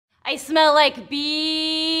I smell like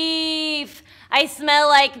beef. I smell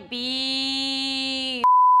like beef.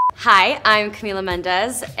 Hi, I'm Camila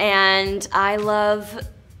Mendes, and I love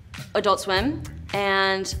Adult Swim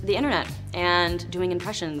and the internet and doing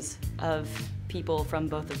impressions of people from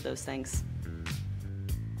both of those things.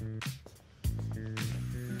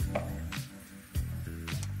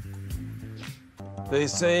 They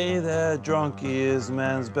say that drunkie is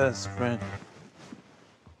man's best friend.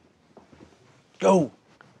 Go!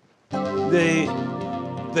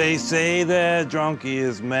 They say that drunkie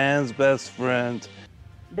is man's best friend.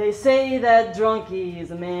 They say that drunkie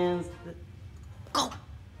is a man's... Go!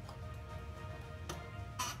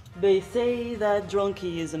 They say that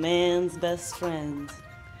drunkie is a man's best friend.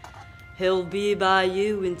 He'll be by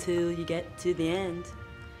you until you get to the end.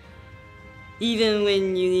 Even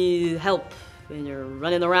when you need help, when you're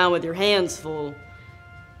running around with your hands full,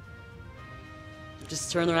 just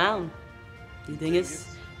turn around. The thing is,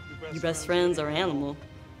 your best friends are animal.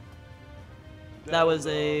 That was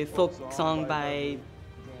a folk song by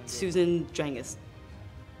Susan Drangus.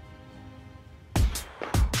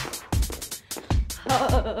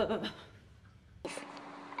 I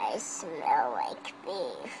smell like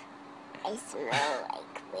beef. I smell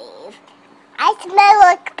like beef. I smell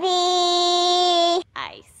like beef.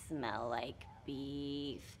 I smell like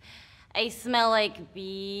beef. I smell like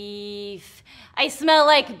beef. I smell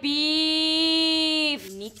like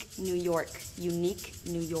beef. Unique New York. Unique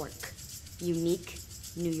New York. Unique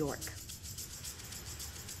New York.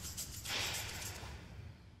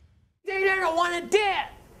 They don't want to dance.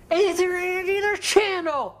 Is there any other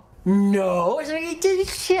channel? No, it's going to the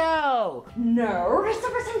show. No, it's the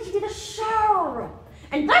percentage to the show.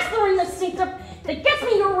 And that's the ring that sneaked up that gets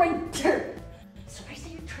me your ring too. So I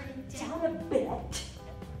say you turn it down a bit.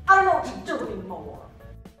 I don't know what to do anymore.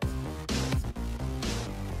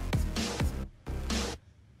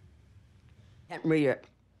 Can't read it.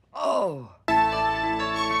 Oh.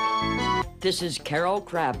 This is Carol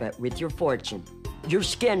Crabbit with your fortune. Your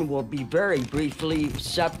skin will be very briefly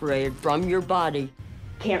separated from your body.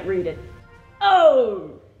 Can't read it.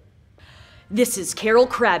 Oh! This is Carol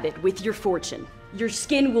Crabbit with your fortune. Your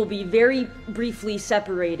skin will be very briefly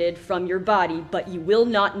separated from your body, but you will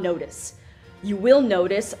not notice. You will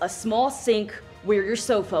notice a small sink where your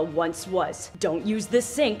sofa once was. Don't use this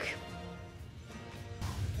sink.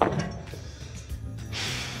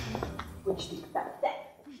 Which do you better?